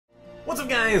What's up,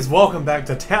 guys? Welcome back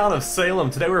to Town of Salem.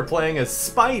 Today we're playing as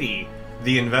Spidey,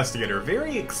 the Investigator.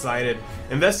 Very excited.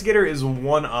 Investigator is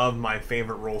one of my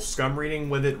favorite roles. Scum reading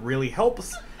with it really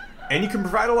helps, and you can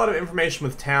provide a lot of information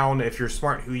with Town if you're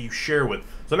smart who you share with.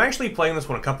 So I'm actually playing this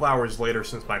one a couple hours later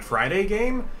since my Friday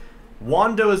game.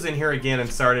 Wando is in here again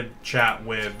and started chat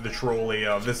with the trolley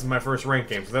of, this is my first ranked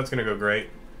game, so that's gonna go great.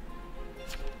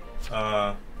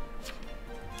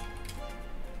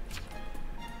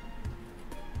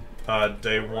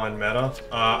 Day one meta.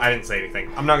 I didn't say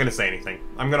anything. I'm not gonna say anything.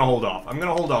 I'm gonna hold off. I'm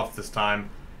gonna hold off this time.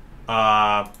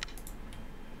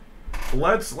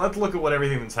 Let's look at what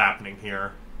everything that's happening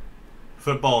here.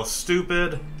 Football is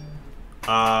stupid.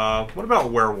 What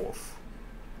about werewolf?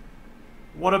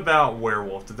 What about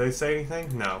werewolf? Did they say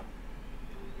anything? No.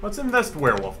 Let's invest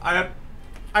werewolf. I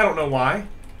don't know why.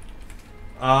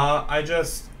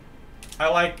 I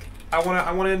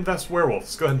wanna invest werewolf.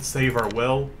 Let's go ahead and save our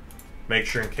will. Make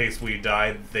sure in case we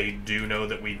die, they do know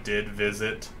that we did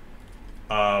visit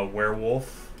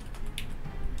werewolf.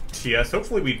 TS.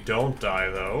 Hopefully we don't die,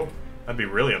 though. That'd be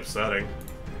really upsetting.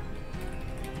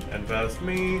 Invest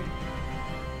me.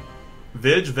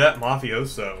 Vig, Vet,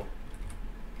 Mafioso.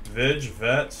 Vig,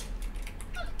 Vet,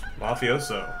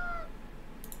 Mafioso.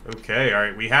 Okay,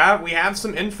 alright. We have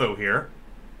some info here.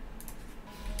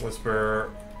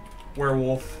 Whisper,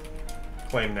 werewolf.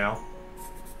 Claim now.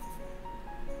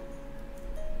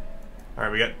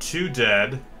 Alright, we got 2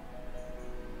 dead.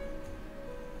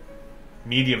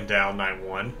 Medium down,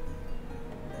 9-1.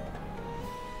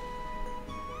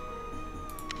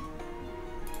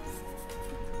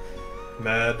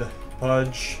 Med,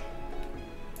 Pudge.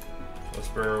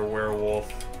 Whisper, werewolf.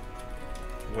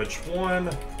 Which one?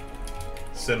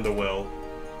 Send to Will.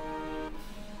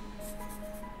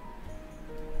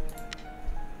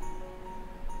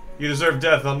 You deserve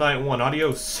death on night 1.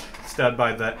 Adios. Stabbed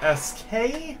by the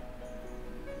SK.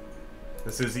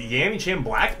 This is Yami Chan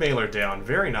Blackmailer down.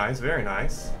 Very nice, very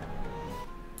nice.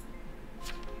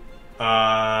 Should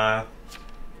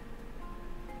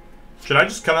I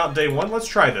just come out day 1? Let's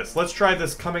try this. Let's try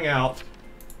this coming out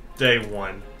day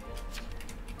 1.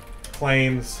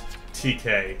 Claims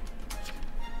TK.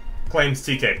 Claims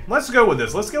TK. Let's go with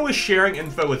this. Let's go with sharing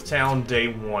info with Town day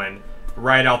 1.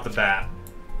 Right out the bat.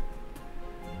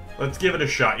 Let's give it a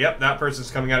shot. Yep, that person's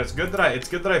coming out. It's good that I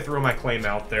threw my claim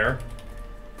out there.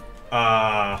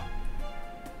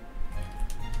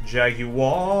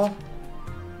 Jaguar.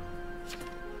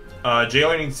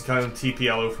 Jailer needs to come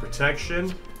TPLO for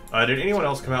protection. Did anyone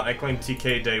else come out? I claimed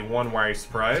TK day 1. Why are you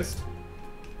surprised?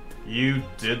 You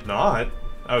did not.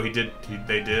 Oh, he did.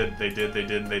 They did.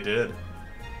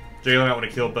 Jailer might want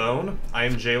to kill Bone. I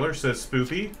am Jailer, says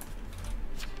Spoopy.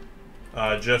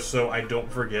 Just so I don't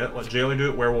forget. Let Jailer do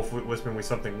it. Werewolf whispering me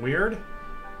something weird.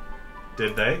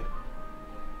 Did they?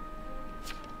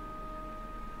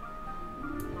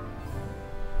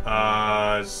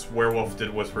 Werewolf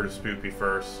did whisper to Spoopy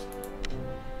first.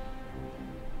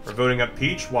 We're voting up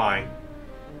Peach? Why?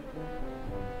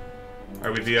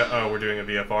 Are we oh, we're doing a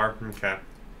VFR? Okay.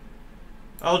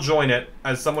 I'll join it.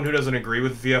 As someone who doesn't agree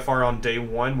with VFR on day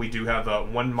 1, we do have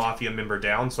 1 Mafia member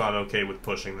down, so I'm okay with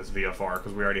pushing this VFR,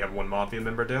 because we already have 1 Mafia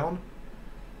member down.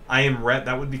 I am Ret.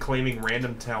 That would be claiming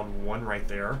Random Town 1 right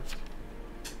there.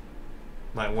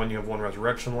 Night 1, you have 1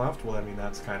 Resurrection left. Well, I mean,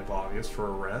 that's kind of obvious for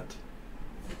a Ret.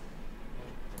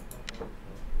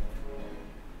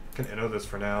 Can Inno this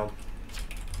for now.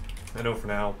 Inno for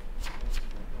now.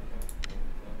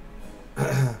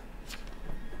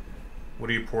 What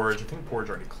do you Porridge? I think Porridge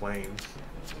already claimed.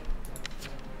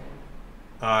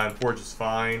 And Porridge is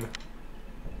fine.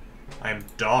 I am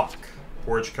Doc.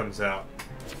 Porridge comes out.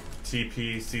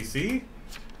 TPCC?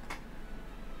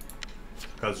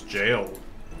 Because jail.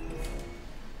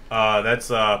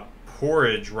 That's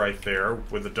Porridge right there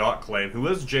with the Doc claim, who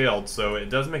is jailed, so it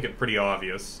does make it pretty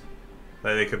obvious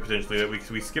that they could potentially, that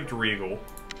we skipped Regal.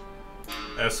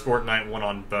 Escort night 1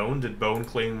 on Bone. Did Bone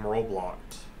claim role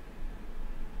blocked?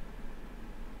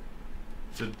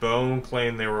 Did Bone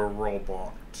claim they were role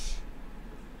blocked?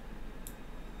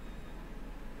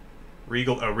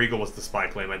 Regal, oh, Regal was the spy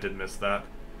claim, I did miss that.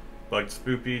 Bugged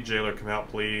Spoopy, Jailer come out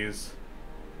please.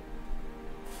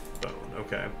 Bone,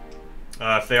 okay.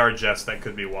 If they are Jess, that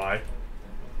could be why.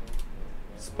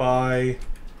 Spy,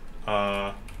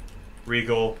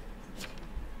 Regal,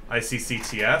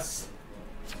 ICCTS.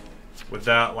 With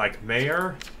that, like,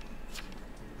 Mayor.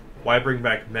 Why bring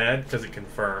back Med? Because it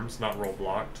confirms, not role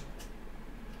blocked.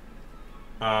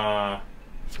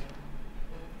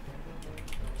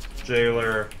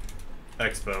 Jailer,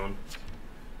 X-Bone.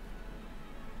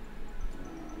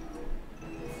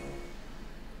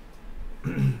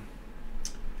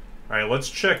 Alright, let's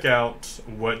check out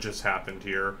what just happened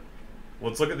here.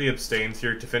 Let's look at the abstains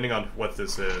here, depending on what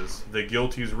this is. The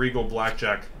Guilty's Regal,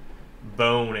 Blackjack,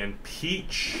 Bone, and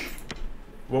Peach.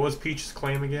 What was Peach's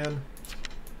claim again?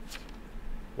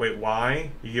 Wait,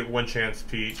 why? You get one chance,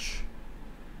 Peach.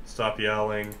 Stop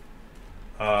yelling.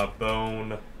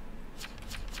 Bone.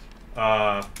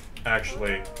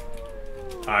 Actually,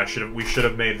 we should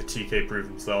have made the TK prove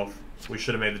himself. We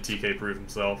should have made the TK prove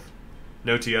himself.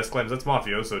 No TS claims. That's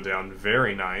Mafioso down.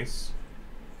 Very nice.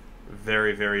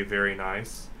 Very, very, very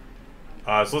nice.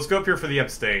 So let's go up here for the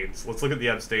abstains. Let's look at the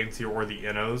abstains here, or the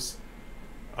Innos.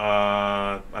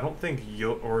 I don't think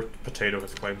or Potato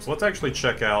has claims. So let's actually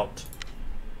check out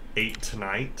 8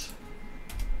 tonight.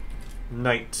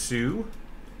 Night 2.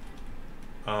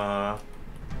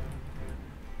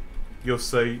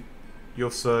 Yosiya,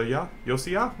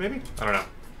 maybe? I don't know.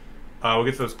 We'll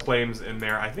get those claims in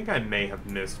there. I think I may have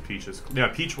missed Peach's. Yeah,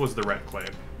 Peach was the red claim.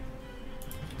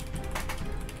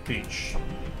 Peach.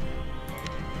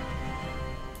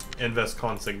 Invest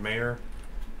Consig Mayor.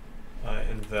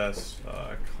 Invest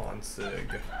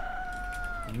Consig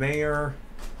Mayor.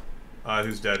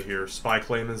 Who's dead here? Spy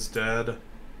claim is dead.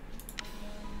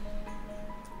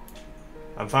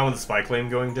 I'm fine with the spy claim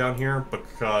going down here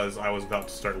because I was about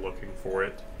to start looking for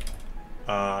it.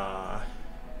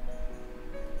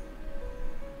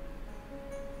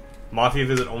 Mafia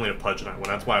visit only to Pudge Night 1.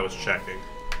 That's why I was checking.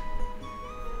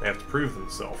 They have to prove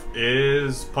themselves.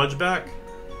 Is Pudge back?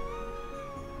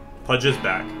 Pudge is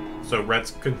back. So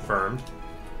Rhett's confirmed.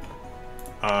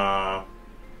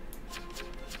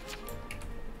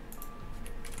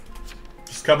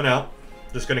 Just coming out.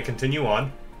 Just going to continue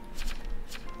on.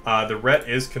 The Rhett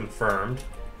is confirmed.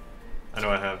 I know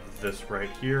I have this right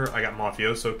here. I got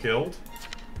Mafioso killed.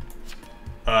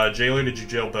 Jailer, did you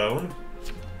jail Bone?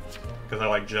 Because I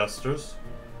like Jesters.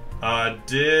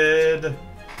 Did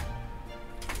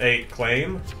 8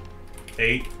 claim?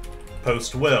 8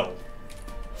 post will.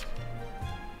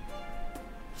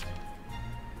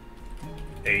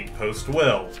 8 post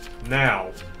will.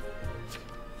 Now.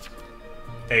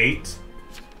 8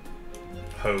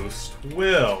 post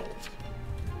will.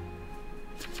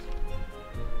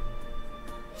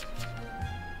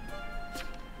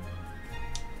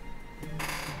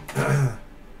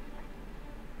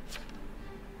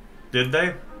 Did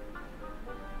they?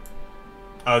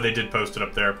 Oh, they did post it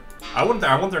up there. I want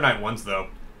their night 1s though.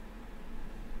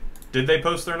 Did they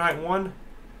post their night 1?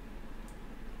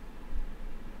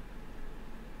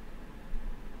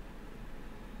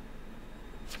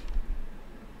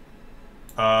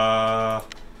 I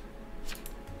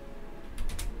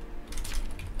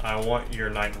want your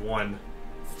night 1.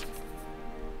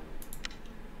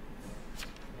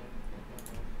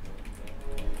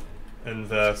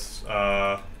 Invest,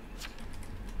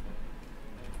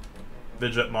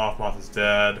 Vidget Moth. Moth is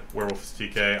dead. Werewolf is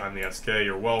TK. I'm the SK.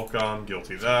 You're welcome.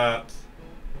 Guilty that.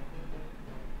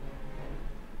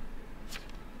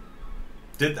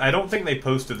 I don't think they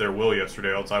posted their will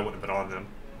yesterday, else I wouldn't have been on them.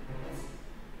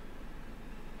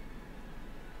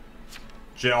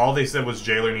 All they said was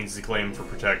Jailer needs to claim for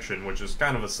protection, which is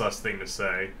kind of a sus thing to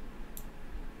say.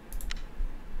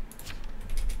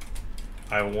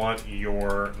 I want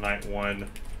your night 1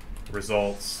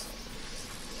 results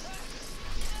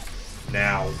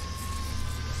now.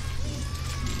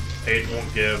 8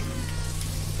 won't give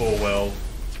full will.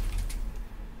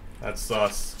 That's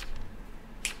sus.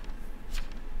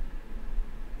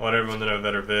 I want everyone to know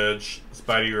that are Vig.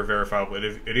 Spidey, you're a verifiable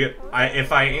idiot.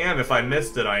 If I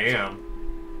missed it, I am.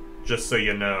 Just so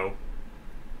you know.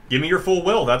 Give me your full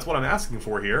will. That's what I'm asking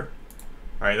for here.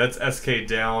 Alright, that's SK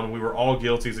down. We were all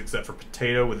guilties except for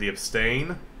Potato with the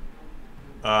abstain.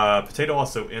 Potato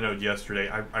also innoed yesterday.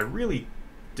 I really...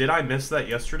 Did I miss that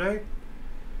yesterday?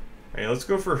 Alright, let's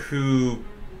go for who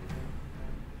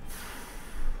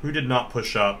did not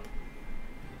push up.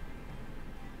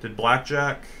 Did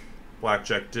Blackjack?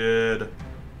 Blackjack did.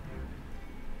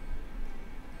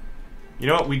 You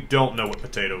know what? We don't know what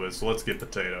Potato is, so let's get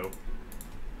Potato.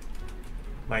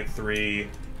 Night 3.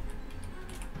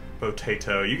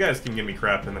 Potato. You guys can give me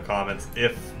crap in the comments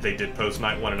if they did post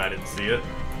night 1 and I didn't see it.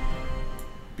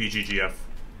 BGGF.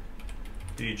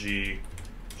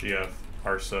 DGGF.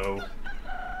 Arso.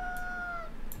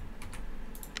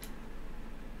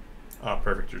 Ah,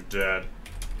 perfect. You're dead.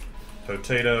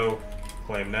 Potato.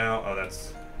 Claim now. Oh,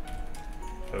 that's...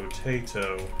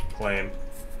 Potato. Claim.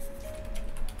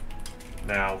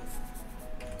 Now.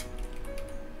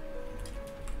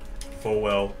 Full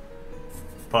will.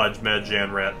 Pudge, Med,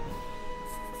 Jan, Rhett.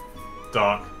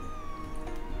 Doc.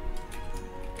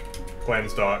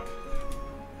 Claims Doc.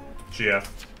 GF.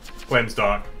 Claims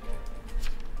Doc.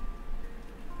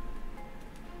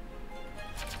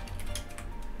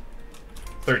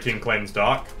 13 claims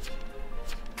Doc.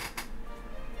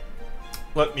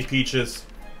 Let me peaches.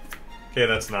 Okay,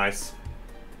 that's nice.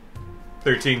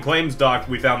 13 claims Doc.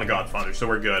 We found the Godfather, so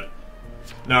we're good.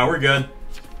 No, we're good.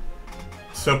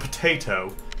 So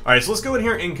potato. Alright, so let's go in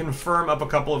here and confirm up a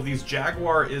couple of these.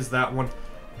 Jaguar is that one.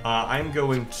 I'm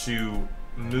going to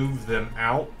move them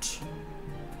out.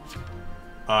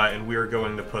 And we're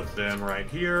going to put them right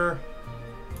here.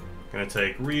 Gonna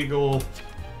take Regal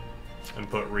and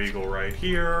put Regal right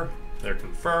here. They're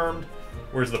confirmed.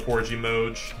 Where's the Porgy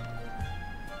Moj?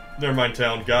 Never mind,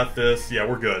 town. Got this. Yeah,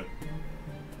 we're good.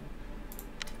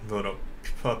 Vote up.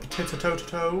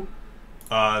 Potato.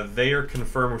 They are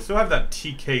confirmed. We still have that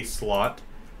TK slot,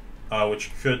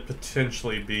 which could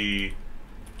potentially be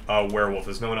Werewolf,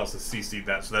 as no one else has CC'd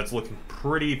that, so that's looking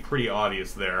pretty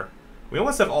obvious there. We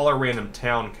almost have all our random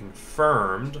town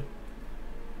confirmed.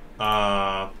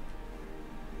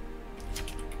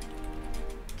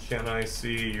 Can I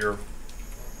see your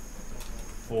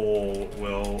full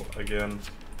will again?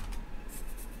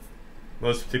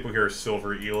 Most people here are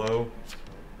silver elo.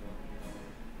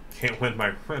 Can't win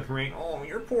my win rate. Oh,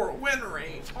 your poor win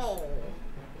rate. Oh.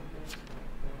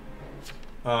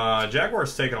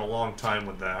 Jaguar's taking a long time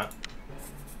with that.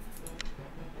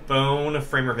 Bone,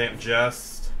 frame revamp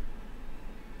jest.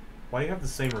 Why do you have the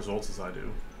same results as I do?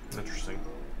 Interesting.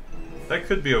 That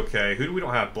could be okay. Who do we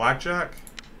don't have? Blackjack?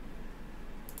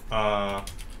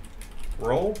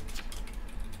 Roll?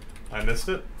 I missed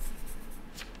it.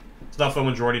 It's not fun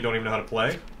when majority don't even know how to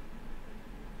play.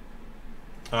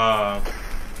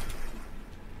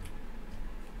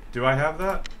 Do I have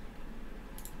that?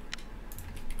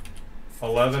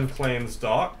 11 claims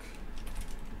Doc.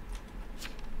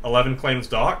 11 claims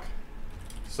Doc.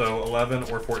 So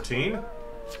 11 or 14.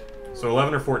 So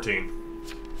 11 or 14.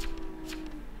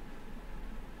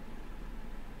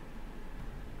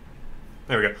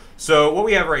 There we go. So what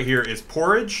we have right here is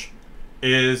Porridge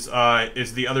is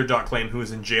the other Doc claim who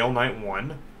is in jail night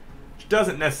 1. Which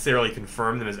doesn't necessarily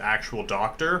confirm them as actual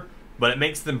doctor, but it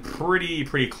makes them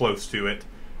pretty close to it.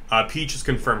 Peach is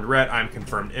confirmed Rhett. I'm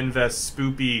confirmed Invest.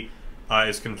 Spoopy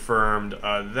is confirmed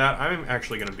that. I'm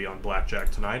actually going to be on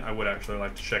Blackjack tonight. I would actually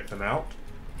like to check them out.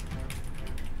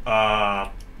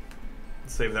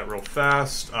 Save that real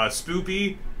fast.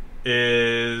 Spoopy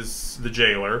is the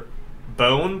jailer.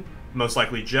 Bone, most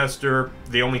likely Jester.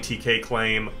 The only TK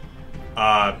claim.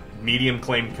 Medium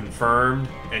claim confirmed.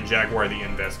 And Jaguar the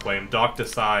Invest claim. Doc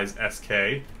Decize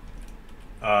SK.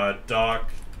 Doc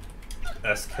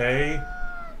SK.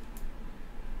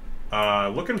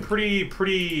 Looking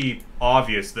pretty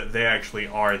obvious that they actually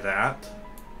are that.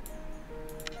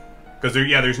 Because,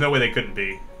 there's no way they couldn't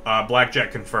be.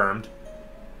 Blackjack confirmed.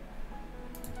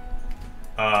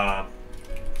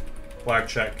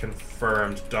 Blackjack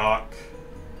confirmed. Doc.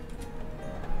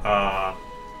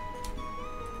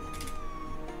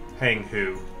 Hang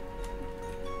who?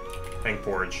 Hang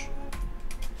Porridge.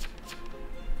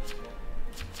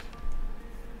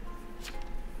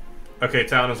 Okay,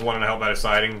 town is one and a help by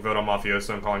deciding. Vote on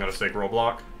Mafioso and calling out a stake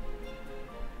roadblock.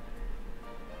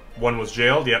 One was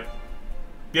jailed, yep.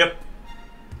 Yep.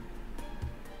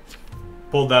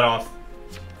 Pulled that off.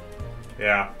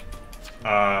 Yeah.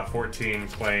 14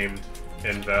 claimed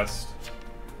Invest.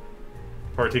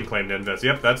 14 claimed Invest.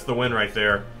 Yep, that's the win right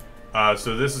there.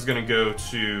 So this is going to go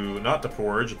to, not to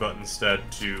Porridge, but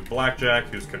instead to Blackjack,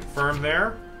 who's confirmed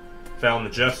there. Found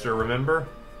the Jester, remember?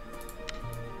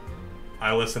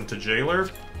 I listened to Jailer.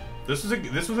 This was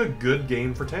a good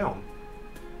game for town.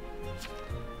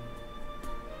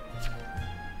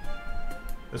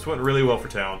 This went really well for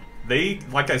town. They,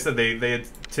 like I said, they had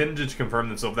tended to confirm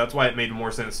themselves. That's why it made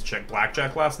more sense to check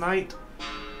Blackjack last night.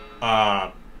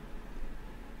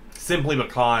 Simply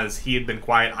because he had been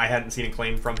quiet. I hadn't seen a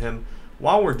claim from him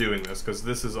while we're doing this, because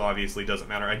this is obviously doesn't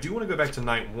matter. I do want to go back to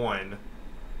night 1,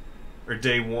 or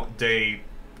day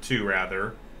 2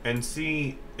 rather, and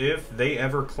see if they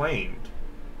ever claimed.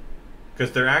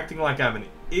 Because they're acting like I'm an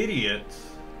idiot.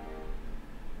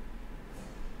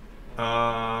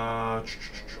 I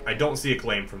don't see a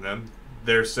claim from them.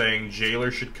 They're saying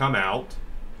Jailer should come out.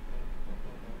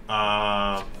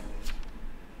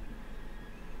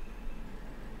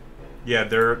 Yeah,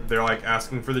 they're like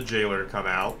asking for the Jailer to come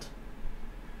out.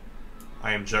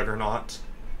 I am Juggernaut.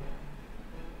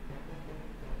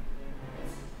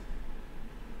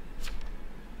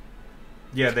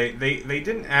 Yeah, they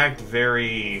didn't act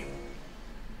very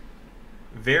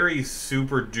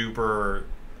super duper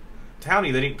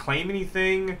towny. They didn't claim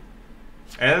anything.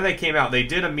 And then they came out. They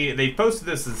did they posted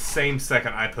this the same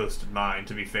second I posted mine,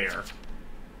 to be fair.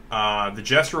 The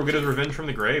Jester will get his revenge from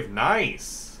the grave.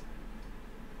 Nice.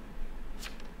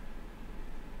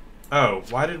 Oh,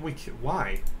 why did we...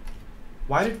 Why?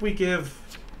 Why did we give...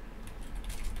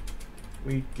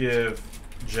 We give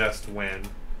just win.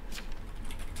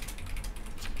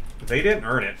 They didn't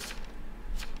earn it.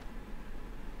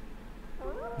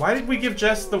 Why did we give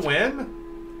Jess the win?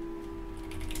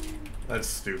 That's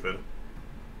stupid.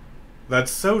 That's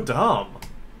so dumb.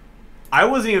 I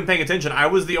wasn't even paying attention. I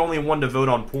was the only one to vote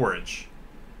on porridge.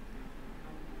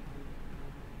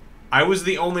 I was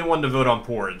the only one to vote on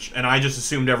porridge, and I just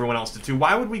assumed everyone else did too.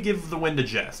 Why would we give the win to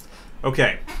Jess?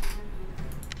 Okay.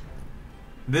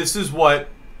 This is what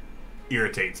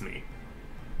irritates me.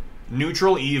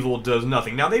 Neutral Evil does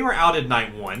nothing. Now, they were outed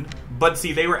night 1, but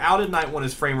see, they were outed night 1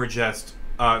 as Framer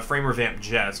Vamp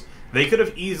Jest. They could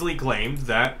have easily claimed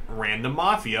that Random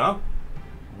Mafia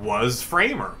was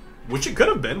Framer, which it could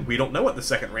have been. We don't know what the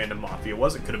second Random Mafia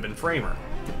was. It could have been Framer.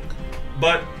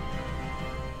 But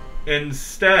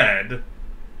instead,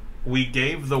 we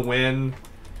gave the win.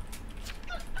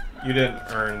 You didn't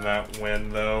earn that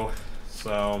win, though,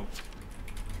 so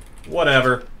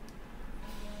whatever.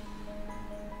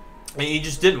 And you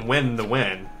just didn't win the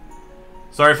win.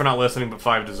 Sorry for not listening, but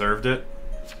 5 deserved it.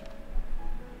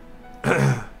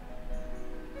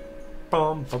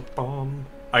 Bum, bum, bum.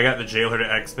 I got the Jailer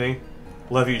to X me.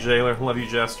 Love you, Jailer. Love you,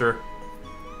 Jester.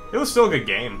 It was still a good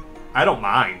game. I don't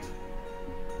mind.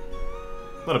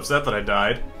 Not upset that I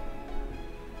died.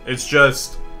 It's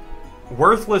just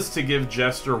worthless to give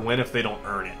Jester win if they don't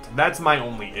earn it. That's my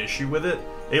only issue with it.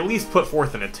 At least put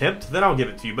forth an attempt, then I'll give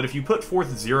it to you. But if you put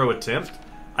forth 0 attempt,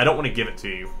 I don't want to give it to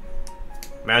you.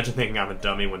 Imagine thinking I'm a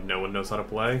dummy when no one knows how to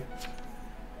play.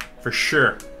 For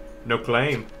sure. No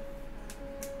claim.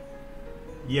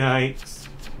 Yikes.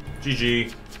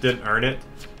 GG. Didn't earn it.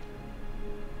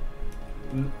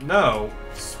 No.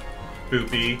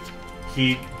 Spoopy.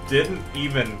 He didn't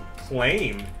even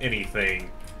claim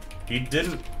anything. He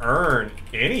didn't earn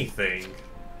anything.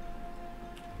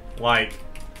 Like,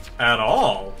 at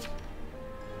all.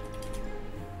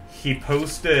 He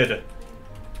posted...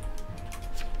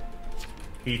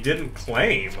 He didn't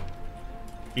claim.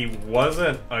 He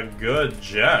wasn't a good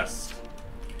jest.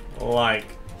 Like,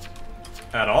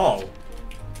 at all.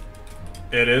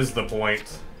 It is the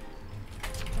point.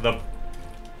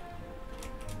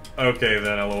 Okay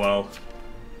then, LOL.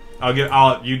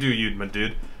 You do you, my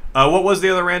dude. What was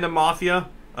the other Random Mafia?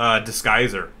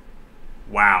 Disguiser.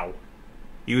 Wow.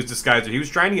 He was Disguiser. He was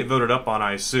trying to get voted up on,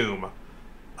 I assume.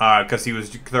 Because he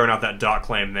was throwing out that dot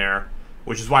claim there.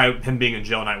 Which is why him being in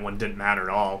jail night 1 didn't matter at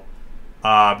all.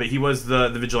 But he was the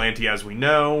vigilante, as we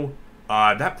know.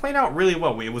 That played out really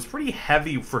well. It was pretty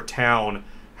heavy for town,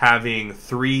 having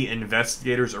 3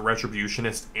 investigators, a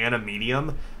retributionist, and a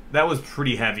medium. That was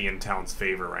pretty heavy in town's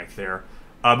favor right there.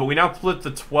 But we now split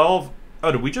the 12...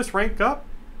 Oh, did we just rank up?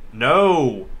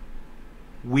 No.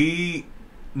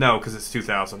 No, because it's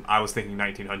 2,000. I was thinking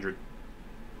 1,900.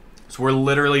 So we're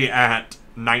literally at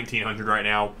 1,900 right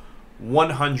now.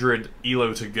 100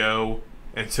 ELO to go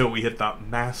until we hit that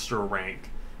master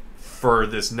rank for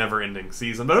this never-ending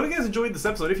season. But I hope you guys enjoyed this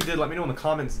episode. If you did, let me know in the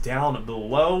comments down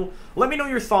below. Let me know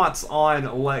your thoughts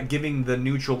on giving the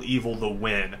Neutral Evil the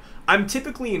win. I'm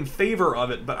typically in favor of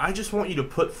it, but I just want you to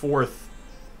put forth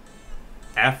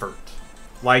effort.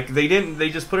 Like, they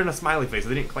just put in a smiley face.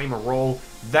 They didn't claim a role.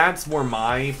 That's where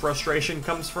my frustration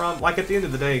comes from. Like, at the end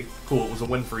of the day, cool, it was a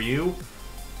win for you.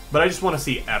 But I just want to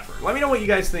see effort. Let me know what you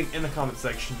guys think in the comment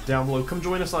section down below. Come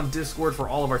join us on Discord for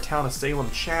all of our Town of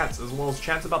Salem chats, as well as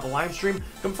chats about the live stream.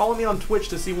 Come follow me on Twitch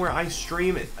to see where I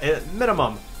stream at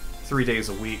minimum 3 days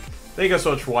a week. Thank you guys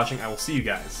so much for watching. I will see you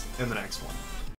guys in the next one.